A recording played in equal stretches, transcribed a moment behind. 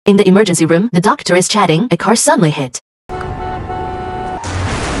In the emergency room, the doctor is chatting. A car suddenly hit.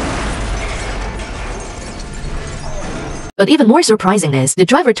 But even more surprising is, the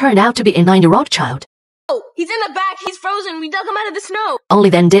driver turned out to be a 9-year-old child. Oh, he's in the back. He's frozen. We dug him out of the snow. Only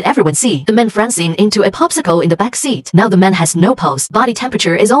then did everyone see the man freezing into a popsicle in the back seat. Now the man has no pulse. Body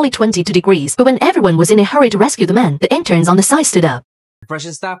temperature is only 22 degrees. But when everyone was in a hurry to rescue the man, the interns on the side stood up.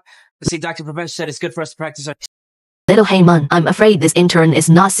 Depression stop. See, Dr. Professor said it's good for us to practice our... Little Heyman, I'm afraid this intern is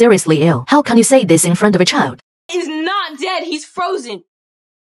not seriously ill. How can you say this in front of a child? He's not dead. He's frozen.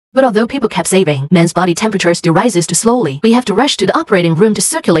 But although people kept saying, man's body temperature still rises too slowly, we have to rush to the operating room to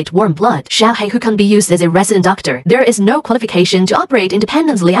circulate warm blood. Xiao Hei, who can be used as a resident doctor, there is no qualification to operate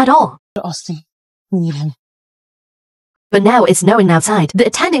independently at all. Austin, we need him. But now it's snowing outside. The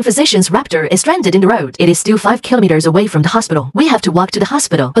attending physician's Raptor is stranded in the road. It is still 5 kilometers away from the hospital. We have to walk to the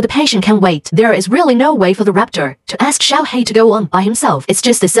hospital, but the patient can wait. There is really no way for the Raptor to ask Xiao Hei to go on by himself. It's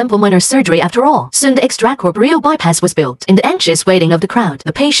just a simple minor surgery after all. Soon the extracorporeal bypass was built. In the anxious waiting of the crowd,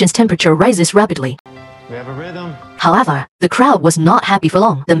 the patient's temperature rises rapidly. We have a rhythm. However, the crowd was not happy for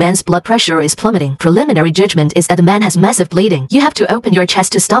long. The man's blood pressure is plummeting. Preliminary judgment is that the man has massive bleeding. You have to open your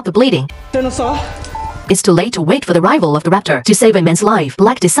chest to stop the bleeding. It's too late to wait for the arrival of the Raptor. To save a man's life,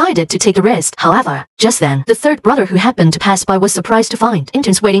 Black decided to take the risk. However, just then, the third brother who happened to pass by was surprised to find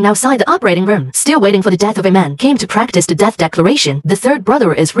interns waiting outside the operating room, still waiting for the death of a man, came to practice the death declaration. The third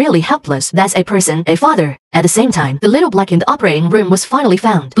brother is really helpless. That's a person, a father. At the same time, the little Black in the operating room was finally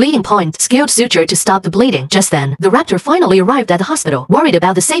found. Bleeding point, skilled suture to stop the bleeding. Just then, the Raptor finally arrived at the hospital. Worried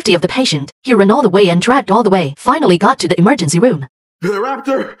about the safety of the patient, he ran all the way and dragged all the way. Finally got to the emergency room. The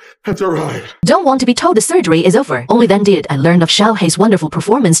Raptor has arrived. Don't want to be told the surgery is over. Only then did I learn of Xiao Hei's wonderful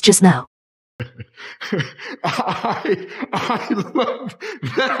performance just now. I love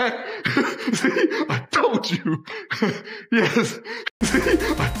that. See, I told you. Yes. See,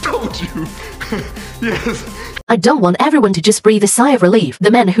 I told you. Yes. I don't want everyone to just breathe a sigh of relief.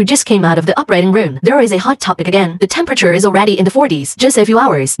 The man who just came out of the operating room. There is a hot topic again. The temperature is already in the 40s. Just a few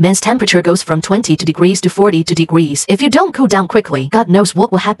hours, man's temperature goes from 22 degrees to 42 degrees. If you don't cool down quickly, God knows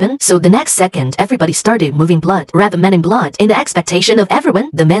what will happen. So the next second, everybody started moving blood. Wrap the man in blood. In the expectation of everyone,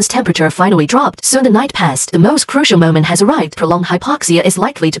 the man's temperature finally dropped. Soon the night passed. The most crucial moment has arrived. Prolonged hypoxia is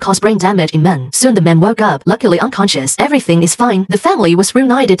likely to cause brain damage in men. Soon the man woke up, luckily unconscious. Everything is fine. The family was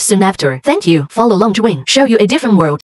reunited soon after. Thank you. Follow Long Juin. Show you a different world.